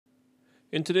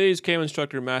In today's Cam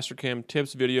Instructor Mastercam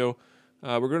tips video,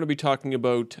 we're going to be talking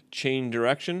about chain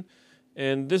direction,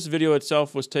 and this video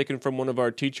itself was taken from one of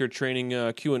our teacher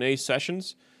training Q&A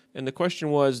sessions, and the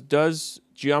question was, does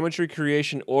geometry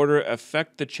creation order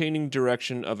affect the chaining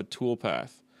direction of a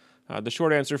toolpath? The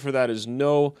short answer for that is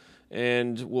no,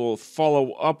 and we'll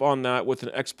follow up on that with an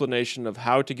explanation of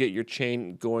how to get your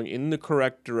chain going in the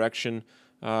correct direction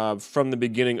from the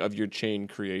beginning of your chain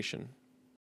creation.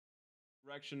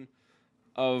 Direction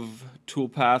of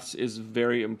toolpaths is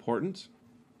very important.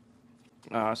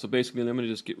 So basically, I'm going to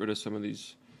just get rid of some of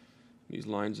these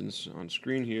lines on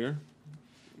screen here,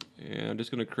 and I'm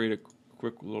just going to create a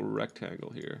quick little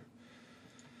rectangle here.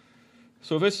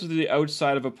 So if this is the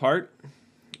outside of a part,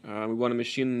 we want to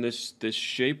machine this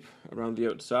shape around the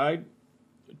outside.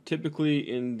 Typically,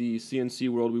 in the CNC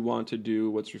world, we want to do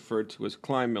what's referred to as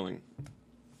climb milling.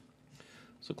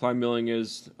 So climb milling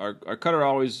is our cutter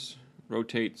always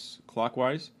rotates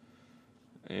clockwise,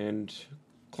 and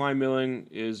climb milling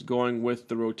is going with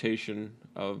the rotation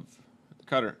of the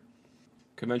cutter.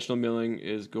 Conventional milling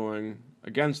is going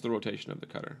against the rotation of the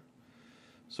cutter.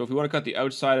 So if we want to cut the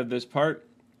outside of this part,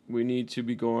 we need to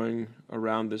be going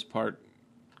around this part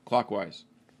clockwise.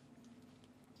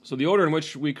 So the order in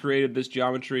which we created this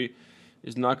geometry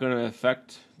is not going to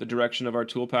affect the direction of our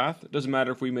toolpath. It doesn't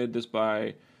matter if we made this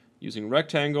by using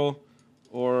rectangle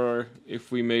or if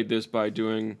we made this by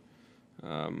doing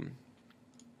 4-line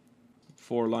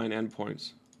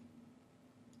endpoints.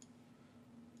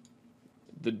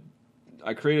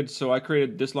 I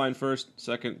created this line first,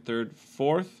 second, third,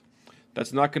 fourth.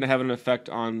 That's not going to have an effect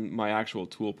on my actual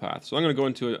toolpath. So I'm going to go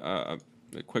into a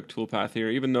quick toolpath here,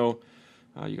 even though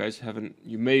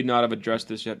you may not have addressed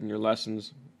this yet in your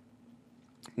lessons.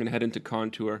 I'm going to head into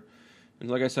contour. And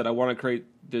like I said, I want to create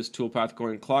this toolpath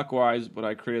going clockwise, but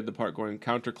I created the part going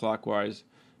counterclockwise.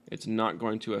 It's not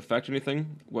going to affect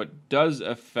anything. What does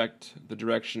affect the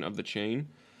direction of the chain?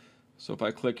 So if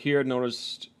I click here,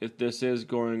 notice if this is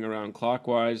going around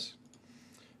clockwise.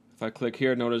 If I click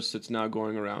here, notice it's now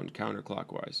going around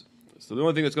counterclockwise. So the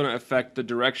only thing that's going to affect the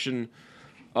direction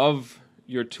of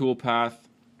your toolpath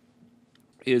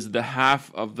is the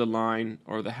half of the line,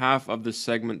 or the half of the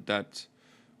segment that,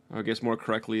 I guess more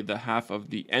correctly, the half of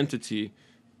the entity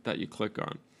that you click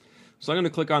on. So I'm going to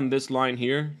click on this line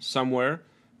here somewhere.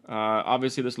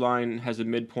 Obviously this line has a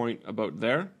midpoint about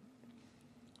there.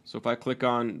 So if I click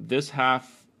on this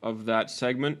half of that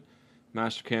segment,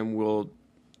 Mastercam will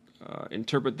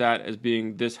interpret that as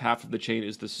being this half of the chain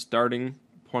is the starting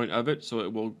point of it, so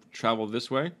it will travel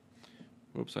this way.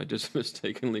 Oops, I just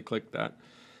mistakenly clicked that.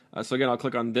 So again, I'll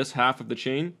click on this half of the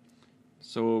chain.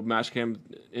 So Mastercam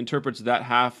interprets that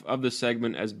half of the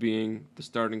segment as being the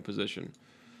starting position.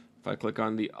 If I click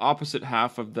on the opposite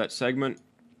half of that segment,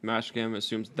 Mastercam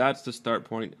assumes that's the start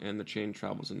point and the chain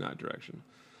travels in that direction.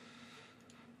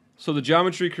 So the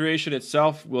geometry creation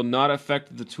itself will not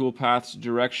affect the toolpath's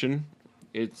direction.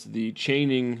 It's the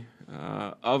chaining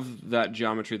of that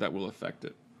geometry that will affect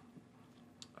it.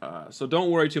 So don't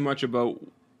worry too much about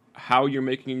how you're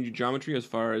making your geometry as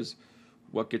far as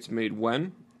what gets made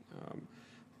when.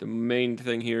 The main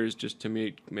thing here is just to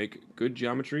make good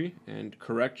geometry and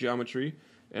correct geometry,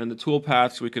 and the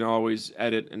toolpaths we can always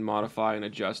edit and modify and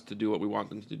adjust to do what we want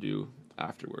them to do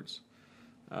afterwards.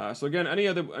 So again, any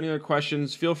other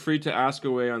questions, feel free to ask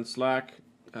away on Slack.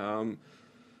 I'll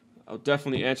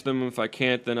definitely answer them. If I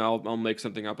can't, then I'll make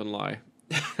something up and lie.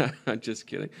 Just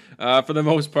kidding. For the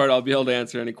most part, I'll be able to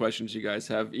answer any questions you guys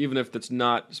have, even if that's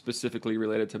not specifically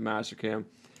related to Mastercam.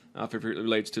 If it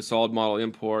relates to solid model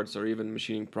imports or even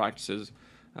machining practices,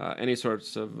 any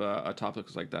sorts of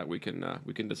topics like that we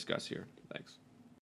can discuss here. Thanks.